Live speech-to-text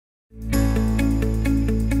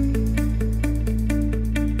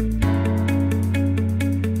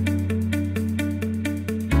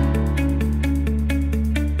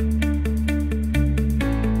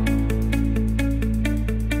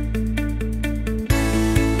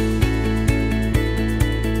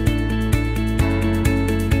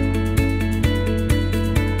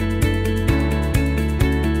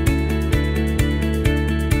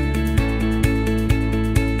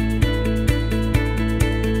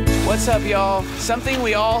What's up, y'all? Something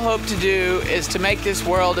we all hope to do is to make this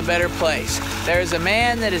world a better place. There is a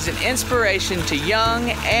man that is an inspiration to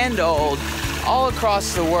young and old all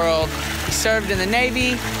across the world. He served in the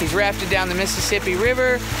Navy, he's rafted down the Mississippi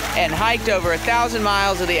River, and hiked over 1,000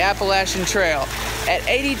 miles of the Appalachian Trail. At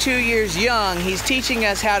 82 years young, he's teaching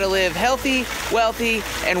us how to live healthy, wealthy,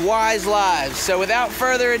 and wise lives. So without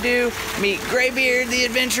further ado, meet Graybeard the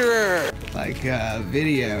Adventurer. Like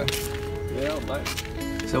video. Yeah, mate.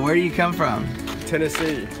 So where do you come from?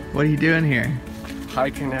 Tennessee. What are you doing here?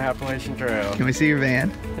 Hiking the Appalachian Trail. Can we see your van?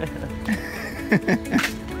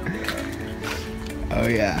 Oh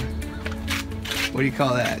yeah. What do you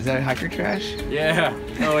call that? Is that a hiker trash? Yeah.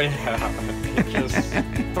 Oh yeah. Just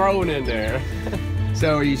thrown in there.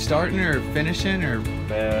 So are you starting or finishing or?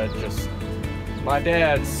 Just my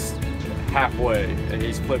dad's halfway and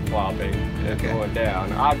he's flip-flopping and going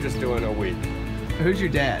down. I'm just doing a week. Who's your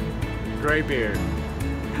dad? Graybeard.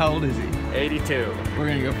 How old is he? 82. We're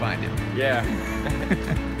gonna go find him. Yeah.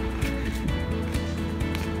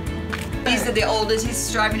 He's the oldest. He's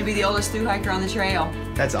striving to be the oldest thru hiker on the trail.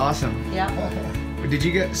 That's awesome. Yeah. Did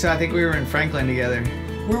you go? So I think we were in Franklin together.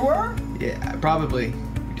 We were? Yeah, probably.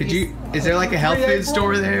 Did you? Is there like a health food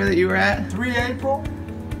store there that you were at? 3 April.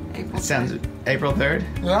 April. It sounds April 3rd.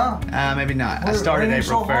 Yeah. Maybe not. I started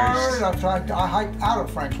April 1st. I hiked out of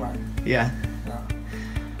Franklin. Yeah. Yeah.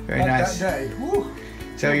 Very nice. That day. Woo.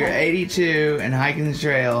 So you're 82 and hiking the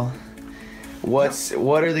trail.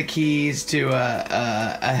 What are the keys to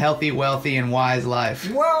a healthy, wealthy, and wise life?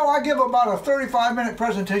 Well, I give about a 35-minute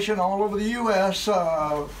presentation all over the U.S.,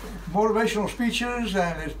 motivational speeches,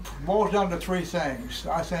 and it boils down to 3 things.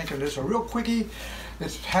 I think, and it's a real quickie.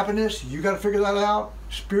 It's happiness. You got to figure that out.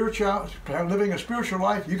 Spiritual, living a spiritual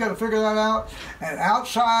life. You got to figure that out. And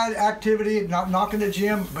outside activity, not knocking the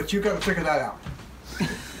gym, but you got to figure that out.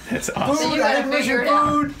 That's awesome. So you gotta figure it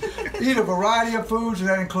out. Eat a variety of foods, and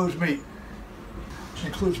that includes meat.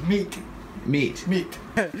 Includes meat. Meat. Meat.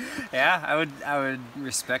 Yeah, I would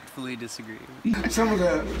respectfully disagree. Some of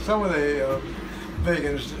the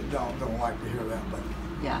vegans don't like to hear that, but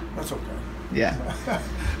Yeah. that's okay. Yeah.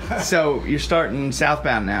 So you're starting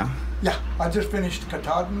southbound now. Yeah, I just finished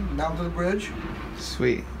Katahdin down to the bridge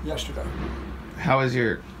Sweet. yesterday. How was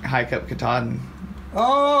your hike up Katahdin?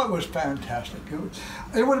 Oh, it was fantastic.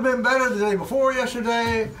 It would have been better the day before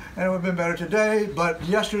yesterday, and it would have been better today, but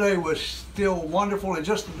yesterday was still wonderful. I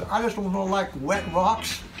just don't like wet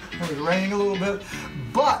rocks. It was raining a little bit,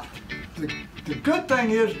 but the good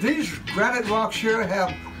thing is these granite rocks here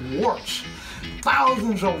have warts.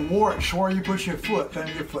 Thousands of warts where you put your foot, and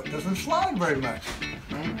your foot doesn't slide very much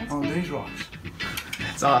on these rocks.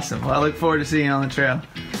 That's awesome. Well, I look forward to seeing you on the trail.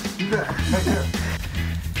 You bet. Take care.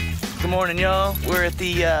 Good morning, y'all. We're at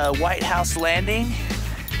the White House Landing,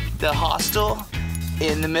 the hostel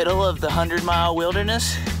in the middle of the 100-mile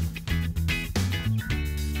wilderness.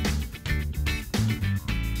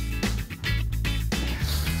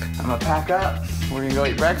 I'm gonna pack up. We're gonna go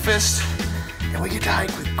eat breakfast, and we get to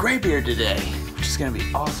hike with Graybeard today, which is gonna be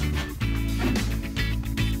awesome.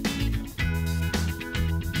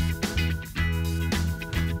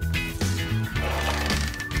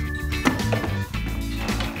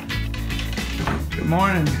 Good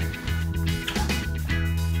morning.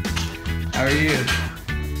 How are you?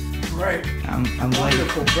 Great. I'm late.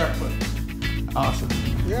 Wonderful breakfast. Awesome.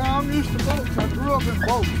 Yeah, I'm used to boats. I grew up in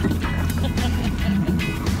boats.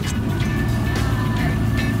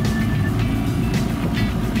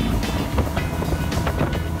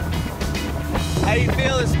 How do you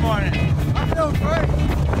feel this morning? I feel great.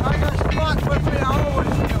 I got spots with me. I always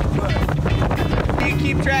feel good. You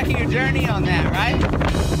keep tracking your journey on that, right?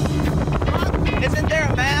 Isn't there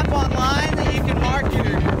a map online that you can mark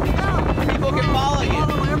your... People can follow you?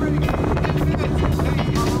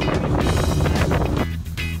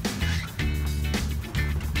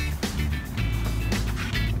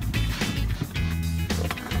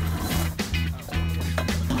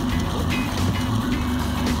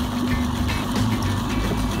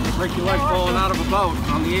 Break your leg falling out of a boat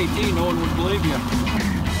on the 18, no one would believe you.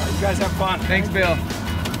 You guys have fun. Thanks, Bill.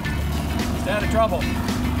 Stay out of trouble.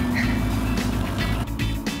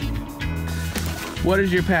 What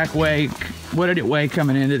does your pack weigh? What did it weigh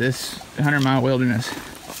coming into this 100-mile wilderness?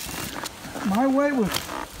 My weight was,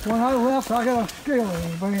 when I left, I got a scale in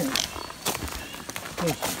the van. It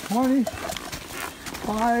was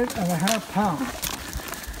 25.5 pounds.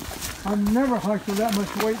 I've never hiked with that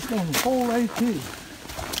much weight on the whole AT.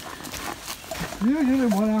 Usually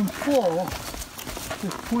when I'm full,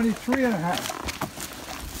 it's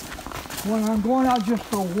 23.5. When I'm going out just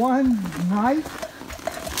for one night,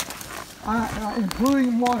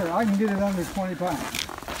 including water, I can get it under 20 pounds.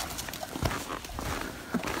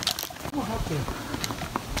 I'll have to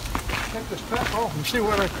take this pack off and see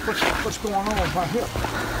what's going on with my hip.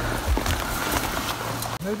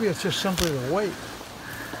 Maybe it's just simply the weight.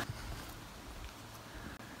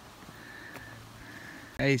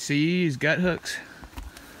 Hey, so you use gut hooks?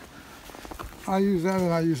 I use that,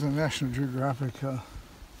 and I use the National Geographic. I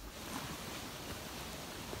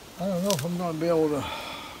don't know if I'm going to be able to.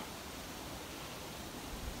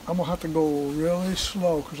 I'm going to have to go really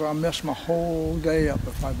slow because I'll mess my whole day up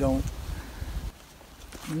if I don't.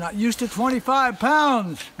 I'm not used to 25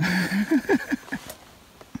 pounds.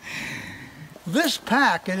 This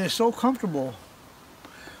pack, it is so comfortable.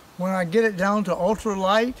 When I get it down to ultra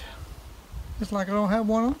light, it's like I don't have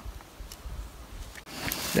one on.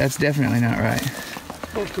 That's definitely not right. It's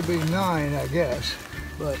supposed to be 9, I guess,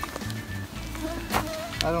 but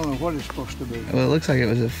I don't know what it's supposed to be. Well, it looks like it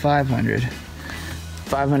was a 500.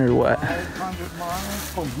 500 what? 500 miles?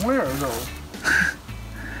 From where, though?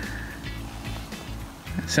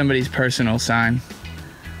 Somebody's personal sign.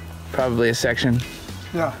 Probably a section.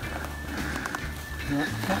 Yeah. Yeah,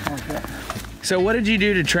 something like that. So what did you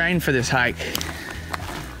do to train for this hike?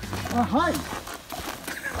 A hike.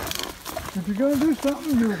 If you're going to do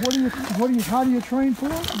something, how do you train for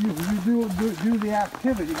it? You do the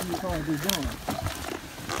activity you're going to be doing.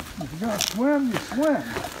 If you're going to swim, you swim.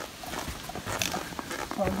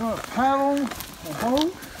 If I'm going to paddle a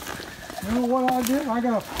boat, you know what I did? I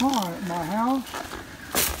got a pond at my house.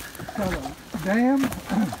 It's got a dam.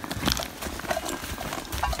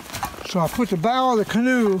 So I put the bow of the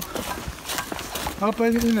canoe up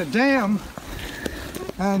in the dam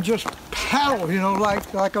and just paddle, you know,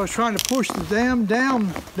 like I was trying to push the dam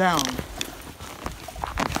down.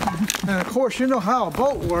 And of course, you know how a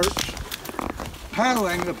boat works.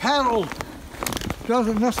 Paddling, the paddle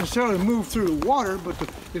doesn't necessarily move through the water, but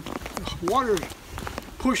the water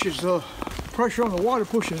pushes the pressure on the water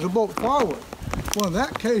pushes the boat forward. Well, in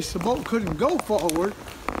that case, the boat couldn't go forward,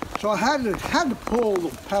 so I had to pull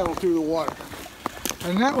the paddle through the water.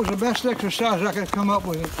 And that was the best exercise I could come up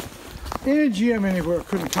with. Any gym anywhere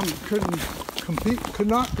could not compete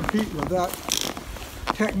with that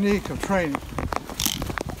technique of training.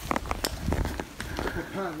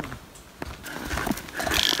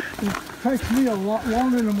 It takes me a lot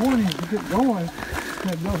longer in the morning to get going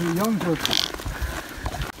than it does a young person.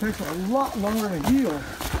 It takes a lot longer to heal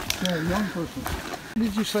than a young person. What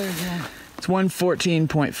did you say again? It's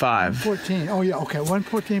 114.5. 14. Oh yeah, okay.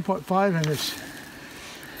 114.5, and it's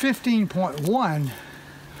 15.1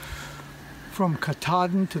 from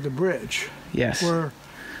Katahdin to the bridge. Yes. Where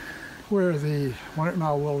the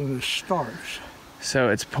 100-mile wilderness starts. So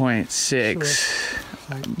it's 0.6. So it's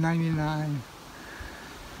like 99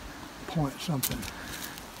 point something.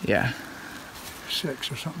 Yeah.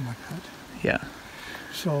 6 or something like that. Yeah.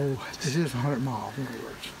 So this is 100 miles in other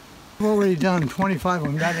words. I've already done 25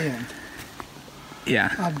 on that end.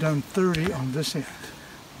 Yeah. I've done 30 on this end.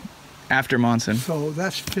 After Monson. So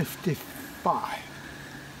that's 55.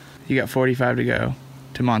 You got 45 to go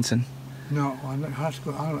to Monson. No, I only have to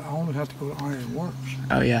go to Iron Works.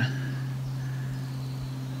 Oh yeah.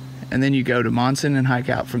 And then you go to Monson and hike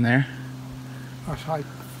out from there? That's hike,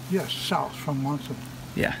 yes, south from Monson.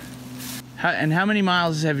 Yeah. And how many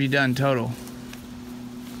miles have you done total?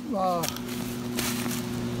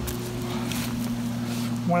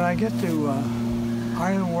 When I get to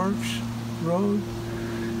Iron Works Road,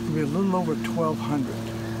 it'll be a little over 1,200.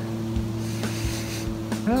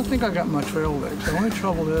 I don't think I got my trail legs. The only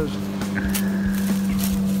trouble is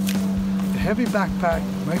the heavy backpack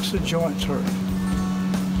makes the joints hurt.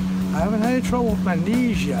 I haven't had any trouble with my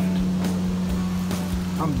knees yet.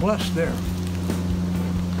 I'm blessed there.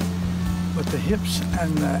 But the hips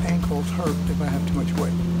and the ankles hurt if I have too much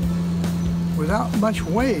weight. Without much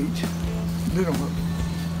weight, they don't hurt.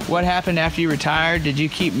 What happened after you retired? Did you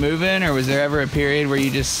keep moving, or was there ever a period where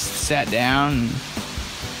you just sat down and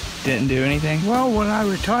didn't do anything? Well, when I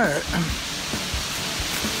retired,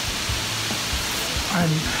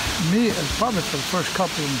 probably for the first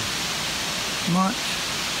couple of months,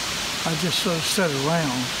 I just sort of sat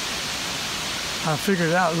around. I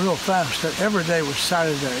figured out real fast that every day was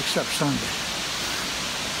Saturday except Sunday.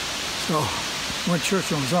 So, went to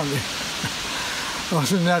church on Sunday.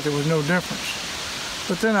 Other than that, there was no difference.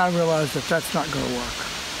 But then I realized that that's not going to work.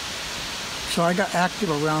 So I got active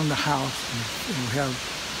around the house. And we had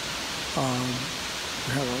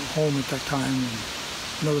a home at that time in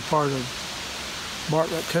another part of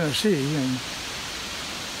Bartlett, Tennessee, and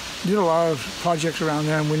did a lot of projects around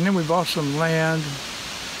there. And then we bought some land,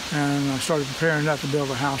 and I started preparing that to build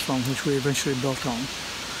a house on, which we eventually built on.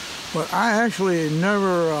 But I actually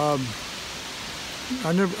never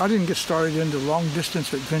I didn't get started into long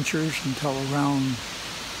distance adventures until around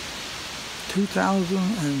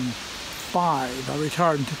 2005. I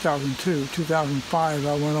retired in 2002. 2005,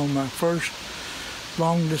 I went on my first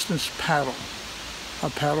long distance paddle. I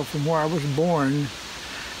paddled from where I was born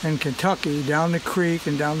in Kentucky down the creek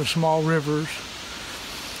and down the small rivers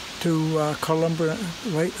to the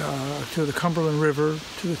Cumberland River,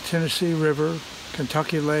 to the Tennessee River,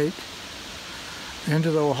 Kentucky Lake,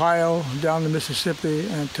 into the Ohio, down the Mississippi,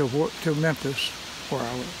 and to Memphis, where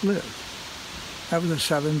I lived. That was a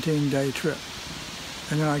 17-day trip,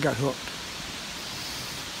 and then I got hooked.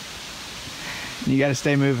 You got to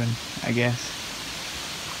stay moving, I guess.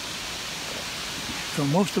 So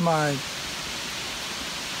most of my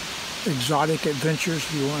exotic adventures,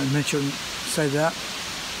 if you want to say that,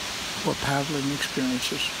 were paddling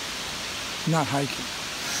experiences, not hiking.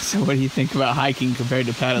 So what do you think about hiking compared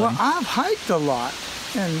to paddling? Well, I've hiked a lot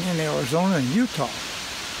in Arizona and Utah,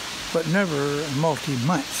 but never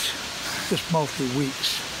multi-months, just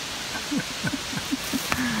multi-weeks.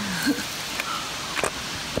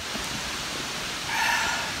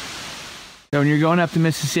 So when you're going up the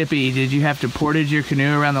Mississippi, did you have to portage your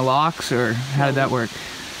canoe around the locks, or how did that work?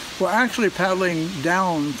 Well, actually paddling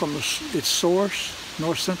down from its source,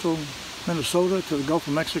 north central Minnesota to the Gulf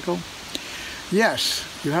of Mexico, yes,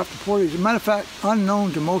 you have to portage. As a matter of fact,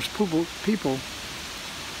 unknown to most people,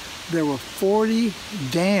 there were 40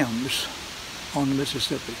 dams on the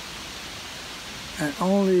Mississippi, and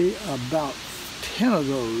only about 10 of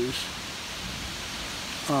those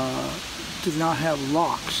did not have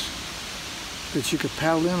locks that you could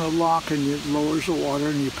paddle in a lock and it lowers the water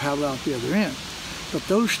and you paddle out the other end. But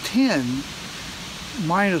those 10,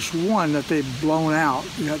 minus one that they've blown out,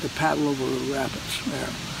 you have to paddle over the rapids there.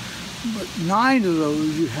 But 9 of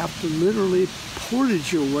those, you have to literally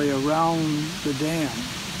portage your way around the dam.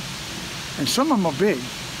 And some of them are big.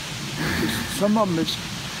 Some of them, it's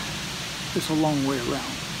a long way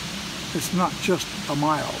around. It's not just a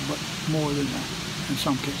mile, but more than that in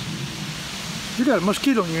some cases. You got a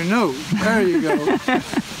mosquito in your nose. There you go.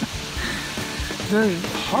 There's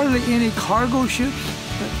hardly any cargo ships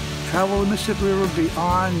that travel the Mississippi River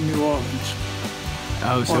beyond New Orleans.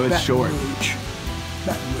 Oh, so it's short.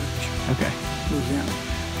 Baton Rouge. Okay. Louisiana.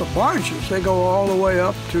 But barges, they go all the way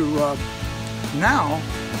up to now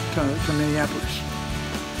to Minneapolis.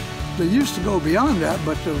 They used to go beyond that,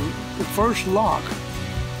 but the first lock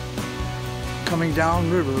coming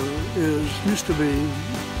downriver used to be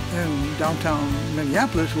in downtown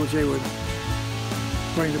Minneapolis, which they would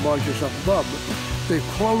bring the barges up above. But they've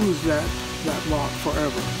closed that lock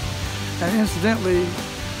forever. And incidentally,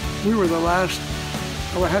 we were the last.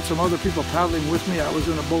 Oh, I had some other people paddling with me. I was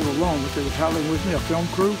in a boat alone, but they were paddling with me, a film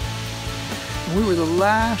crew. And we were the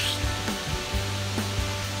last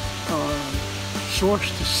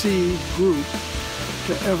source-to-sea group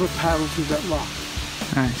to ever paddle through that lock.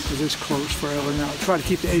 Nice. Because it's closed forever now. Try to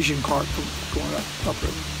keep the Asian carp from going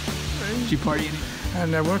upriver. Did you party any?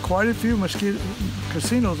 And there were quite a few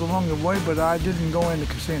casinos along the way, but I didn't go in the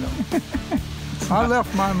casino. I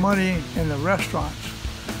left my money in the restaurants,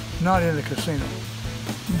 not in the casino.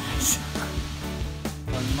 Nice.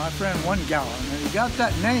 My friend, 1 gallon, and he got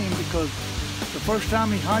that name because the first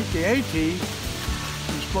time he hiked the AT,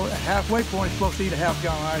 at halfway point he's supposed to eat a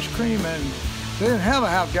half-gallon ice cream, and they didn't have a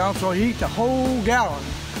half-gallon, so he ate the whole gallon.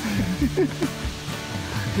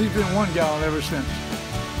 He's been 1 gallon ever since.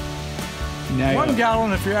 No. 1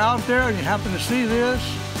 gallon, if you're out there and you happen to see this,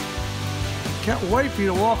 can't wait for you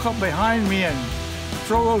to walk up behind me and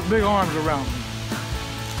throw those big arms around me.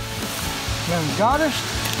 And goddess,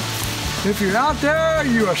 if you're out there,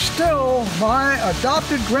 you are still my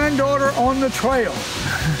adopted granddaughter on the trail.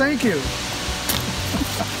 Thank you.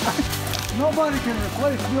 Nobody can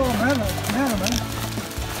replace Bill Manaman.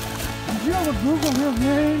 If you ever Google his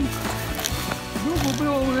name, Google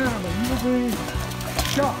Bill Manaman, you'll be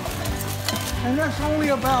shocked. And that's only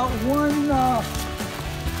about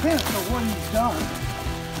 1/10 of what he's done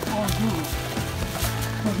on Google.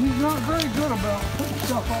 But he's not very good about putting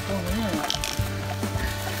stuff up on the internet.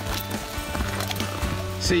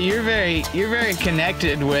 So you're very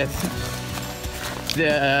connected with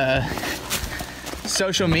the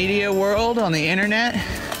social media world on the internet?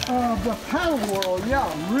 The paddle world, yeah,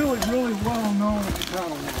 really, really well known in the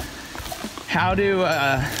paddle world.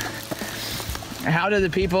 How do the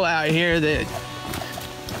people out here that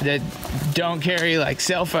don't carry like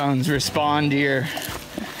cell phones respond to your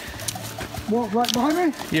Walk right by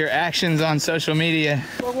me? Your actions on social media?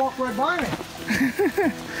 Well, walk right by me.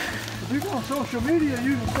 If you go on social media,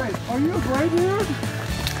 you can say, "Are you a graybeard?"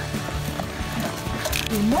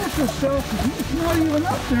 And most of the stuff is not even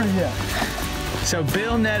up there yet. So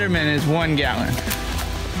Bill Netterman is 1 gallon.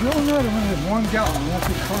 Bill Netterman is 1 gallon. That's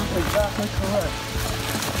exactly correct.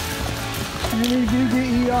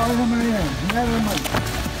 N-E-D-D-E-R-M-A-N. Netterman.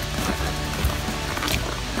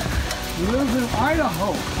 He lives in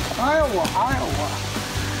Idaho. Iowa.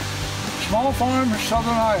 Small farm in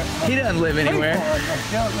southern Iowa. He doesn't live anywhere.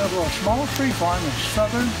 Yeah, there's a small tree farm in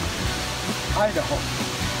southern Idaho.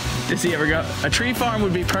 Does he ever go? A tree farm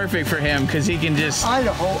would be perfect for him because he can just...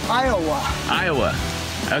 Iowa. Iowa.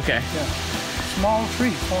 Okay. Yeah. Small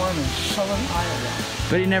tree farm in southern Iowa.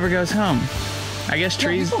 But he never goes home. I guess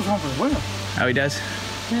trees... Yeah, he goes home for the winter. Oh, he does?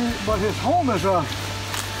 But his home is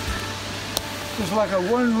like a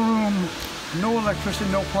one-room, no electricity,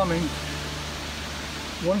 no plumbing,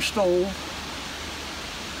 1 stove,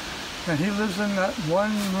 and he lives in that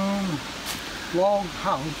 1-room log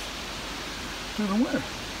house through the winter.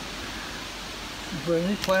 But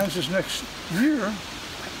he plans his next year,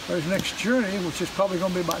 or his next journey, which is probably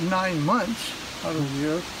going to be about 9 months out of the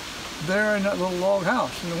year, there in that little log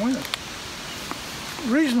house in the winter.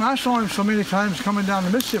 The reason I saw him so many times coming down the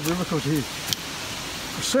Mississippi River, because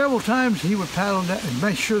several times he would paddle down and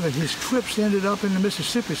make sure that his trips ended up in the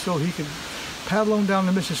Mississippi so he could paddle on down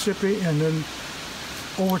the Mississippi and then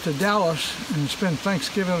over to Dallas and spend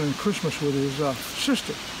Thanksgiving and Christmas with his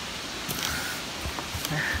sister.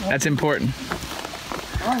 That's important.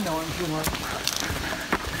 I know him too much.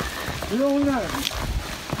 You don't know.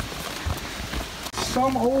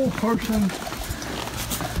 Some old person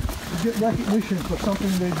get recognition for something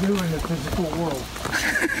they do in the physical world.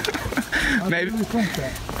 Maybe, I really think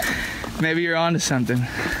that. maybe you're onto something.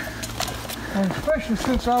 And especially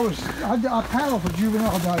since I paddled for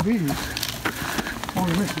juvenile diabetes on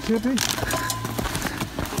the Mississippi.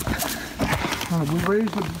 We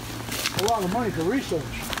raised a lot of money for research.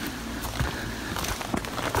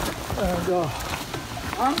 And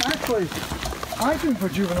I'm actually hiking for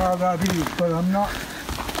juvenile diabetes, but I'm not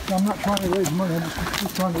trying to raise money. I'm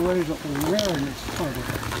just trying to raise awareness of it.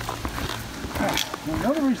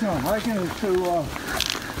 Another reason I'm hiking is to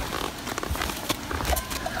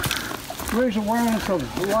raise awareness of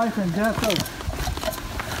the life and death of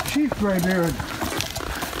Chief Graybeard,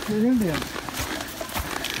 the Indians.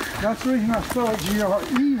 That's the reason I spell it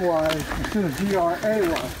G-R-E-Y instead of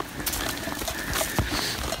G-R-A-Y.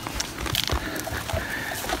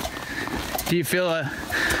 Do you feel a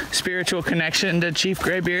spiritual connection to Chief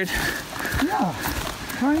Graybeard? Yeah,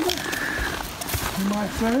 kind of, you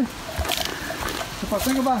might say. If I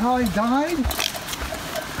think about how he died,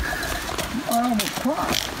 I almost cry.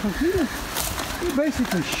 Because he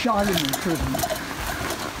basically shot him in prison.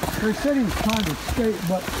 They said he was trying to escape,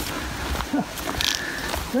 but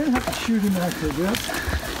they didn't have to shoot him after this.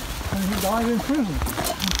 And he died in prison in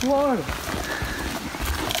Florida.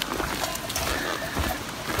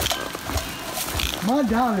 My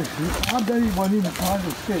doubt is, I bet he wasn't even trying to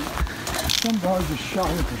escape. Some guy just shot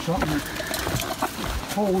him for something and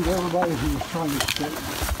told everybody he was trying to escape.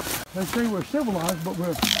 They say we're civilized, but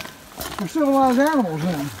we're civilized animals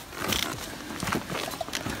then.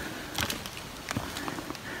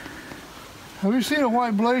 Have you seen a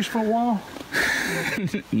white blaze for a while?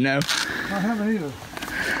 No. I haven't either.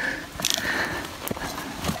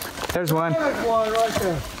 There's one. There's one right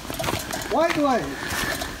there. White blaze.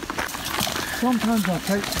 Sometimes I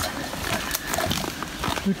take,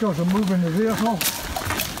 because I'm moving the vehicle,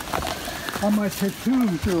 I might take 2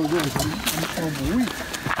 zero days a week.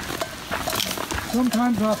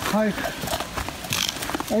 Sometimes I'll take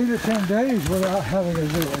 8 or 10 days without having a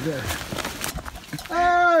 0 day.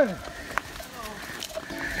 Hey!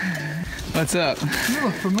 What's up? You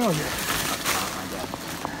look familiar.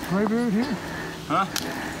 Graybeard here? Huh?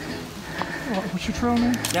 What's your trail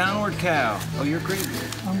name? Downward cow. Oh, you're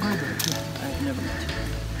Graybeard. I'm Graybeard, yeah. I've never met you.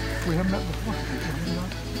 We haven't met before.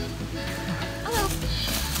 Hello.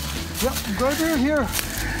 Yep, Graybeard here.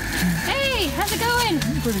 Hey, how's it going?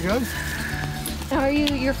 Pretty good.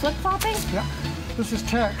 You're flip-flopping? Yeah. This is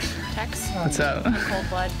Tex. Tex? What's up? I'm cold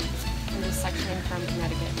blood. I'm just sectioning from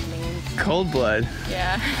Connecticut to Maine. Cold blood.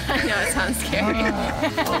 Yeah, I know it sounds scary.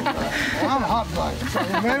 Well, I'm hot blood, so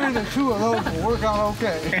maybe the 2 of those will work out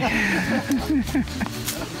okay.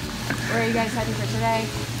 Where are you guys heading for today?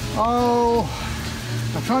 Oh,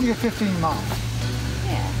 I'm trying to get 15 miles.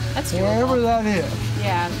 Yeah, that's doable. Wherever that is.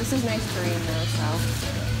 Yeah, this is nice terrain though, so.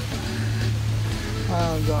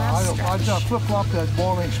 And Last I just flip-flopped at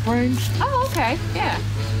Boiling Springs, Oh, okay, yeah.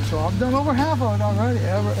 so I've done over half of it already.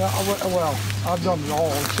 Well, I've done it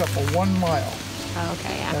all except for 1 mile Oh,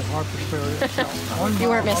 okay, yeah. at Harper's Ferry itself. You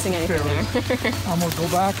weren't missing anything there. I'm going to go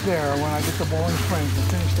back there when I get to Boiling Springs and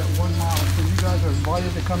finish that 1 mile. So you guys are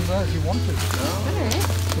invited to come to that if you want to. All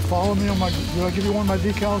right. So follow me on my, did I give you one of my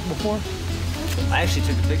decals before? I actually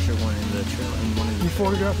took a picture of one in the trail. In one of the You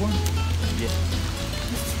photographed one? Yeah.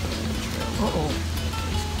 Uh-oh.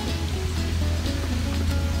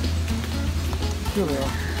 Here they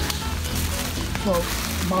are. So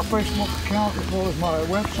my Facebook account as well as my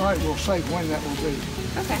website will say when that will be.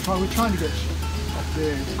 Okay. So we're trying to get a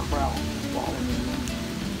big crowd following me.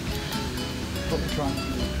 That's what we're trying to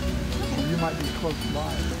do. So you might be close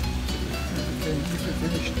by. And you can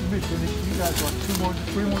finish, you guys got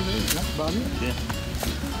 3 more days, that's about it. Yeah.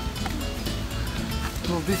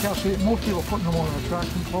 Little decal, see, most people are putting them on an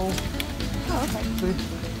attraction pole. Oh, okay. See?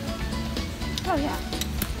 Oh, yeah.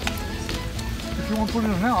 If you want to put it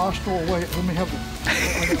in now, I'll store away. Let me have it.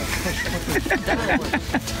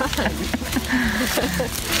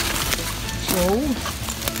 So,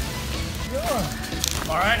 yeah.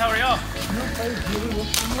 All right, how are y'all? Your face really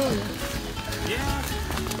looks familiar. Yeah,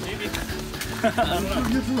 maybe.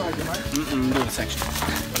 You're through hiking, right? I'm doing a section.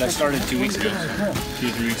 But I started 2 weeks ago. 2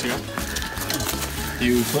 or 3 weeks ago.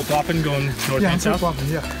 You flip-flopping going north Yeah, and south?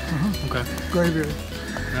 yeah. Okay. Graveyard.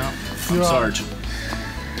 No. I'm Sarge.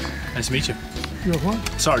 Nice to meet you. You're what?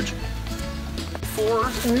 Sarge.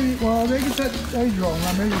 4. Well, they get that age wrong.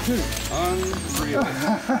 I'm 82. Unreal.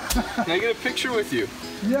 Can I get a picture with you?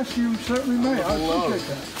 Yes, you certainly may. I appreciate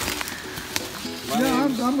that. Yeah,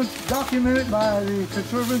 I'm documented by the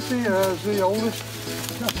Conservancy as the oldest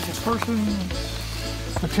person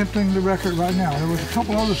attempting the record right now. There was a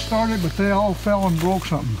couple others started, but they all fell and broke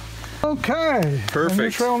something. Okay. Perfect. And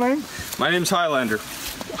your trail name? My name's Highlander.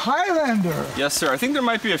 Highlander. Yes, sir. I think there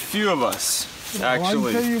might be a few of us, actually. Well,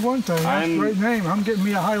 I can tell you one thing. That's a great name. I'm getting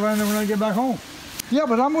me a Highlander when I get back home. Yeah,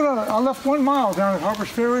 but I left 1 mile down at Harper's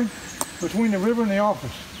Ferry between the river and the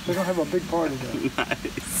office. They're going to have a big party there.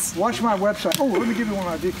 Nice. Watch my website. Oh, let me give you one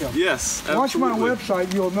of my decals. Yes, absolutely. Watch my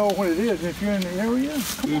website, you'll know what it is. And if you're in the area,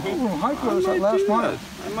 come over and hike with us that last mile.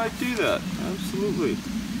 I might do that. Absolutely.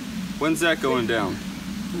 When's that going down?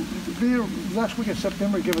 Be here last week in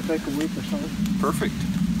September, give or take a week or so. Perfect.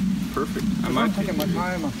 Perfect. I'm taking my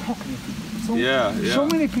time, I'm talking to people. So, Yeah. So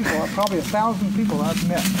many people, probably 1,000 people I've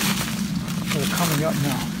met that are coming up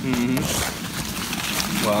now.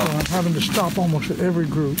 Wow. So I'm having to stop almost at every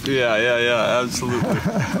group. Yeah, absolutely.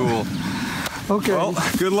 Cool. Okay. Well,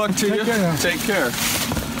 good luck to you. Care. Take care.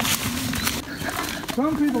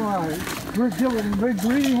 Some people are big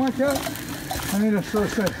breathing like that, and they just sort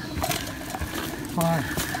of say, fine.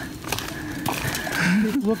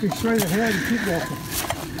 Keep looking straight ahead and keep walking.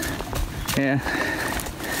 Yeah.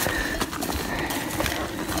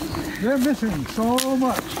 They're missing so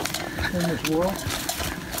much in this world.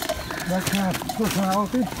 That kind of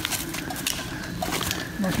personality.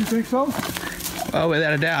 Don't you think so? Oh,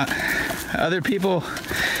 without a doubt. Other people,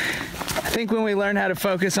 I think when we learn how to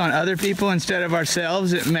focus on other people instead of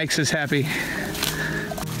ourselves, it makes us happy.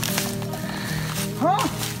 Huh?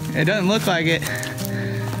 It doesn't look like it.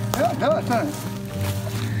 Yeah, it does, doesn't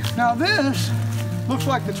it? Now this looks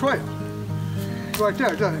like the trail. Right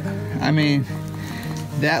there, doesn't it? I mean,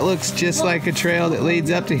 that looks just like a trail that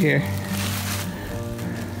leads up to here.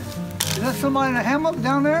 Is that somebody in a hammock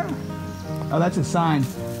down there? Oh, that's a sign.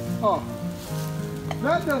 Oh,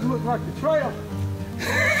 that doesn't look like the trail.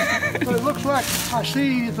 But it looks like I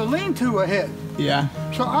see the lean-to ahead. Yeah.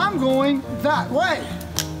 So I'm going that way.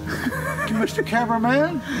 Mr.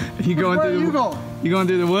 Cameraman, where are you going? You going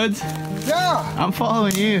through the woods? Yeah. I'm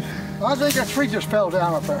following you. I think a tree just fell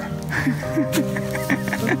down up there.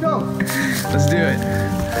 Let's go. Let's do it.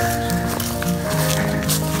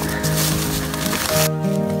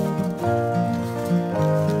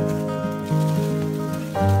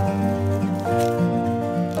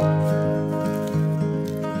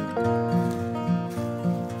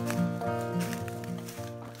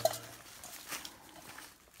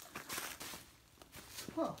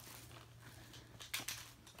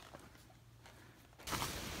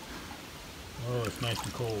 Oh, it's nice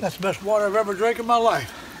and cold. That's the best water I've ever drank in my life.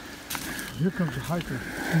 Here comes a hiker.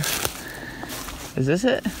 Is this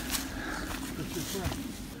it?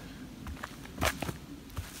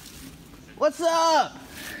 What's up?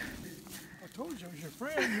 I told you I was your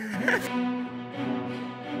friend.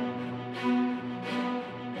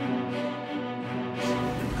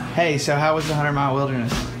 Hey, so how was the 100-mile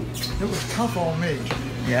wilderness? It was tough on me.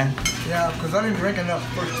 Yeah? Yeah, because I didn't drink enough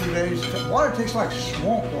the first 2 days. The water tastes like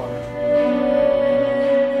swamp water.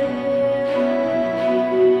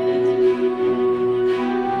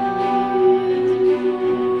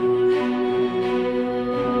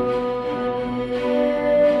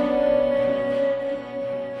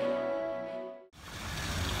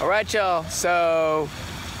 All right, y'all. So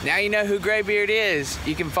Now you know who Graybeard is.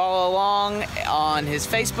 You can follow along on his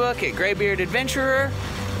Facebook at Graybeard Adventurer.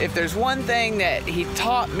 If there's one thing that he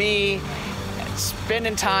taught me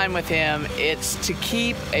spending time with him, it's to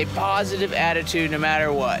keep a positive attitude no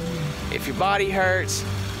matter what. If your body hurts,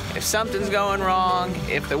 if something's going wrong,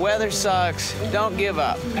 if the weather sucks, don't give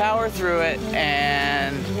up. Power through it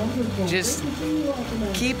and just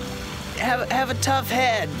have a tough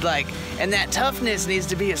head, and that toughness needs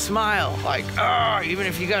to be a smile. Even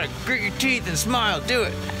if you gotta grit your teeth and smile, do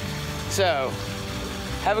it. So,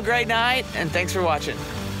 have a great night, and thanks for watching.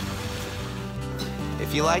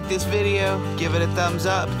 If you like this video, give it a thumbs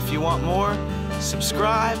up. If you want more,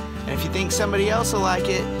 subscribe. And if you think somebody else will like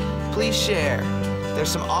it, please share. There's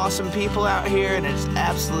some awesome people out here, and it's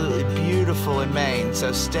absolutely beautiful in Maine,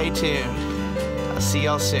 so stay tuned. I'll see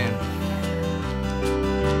y'all soon.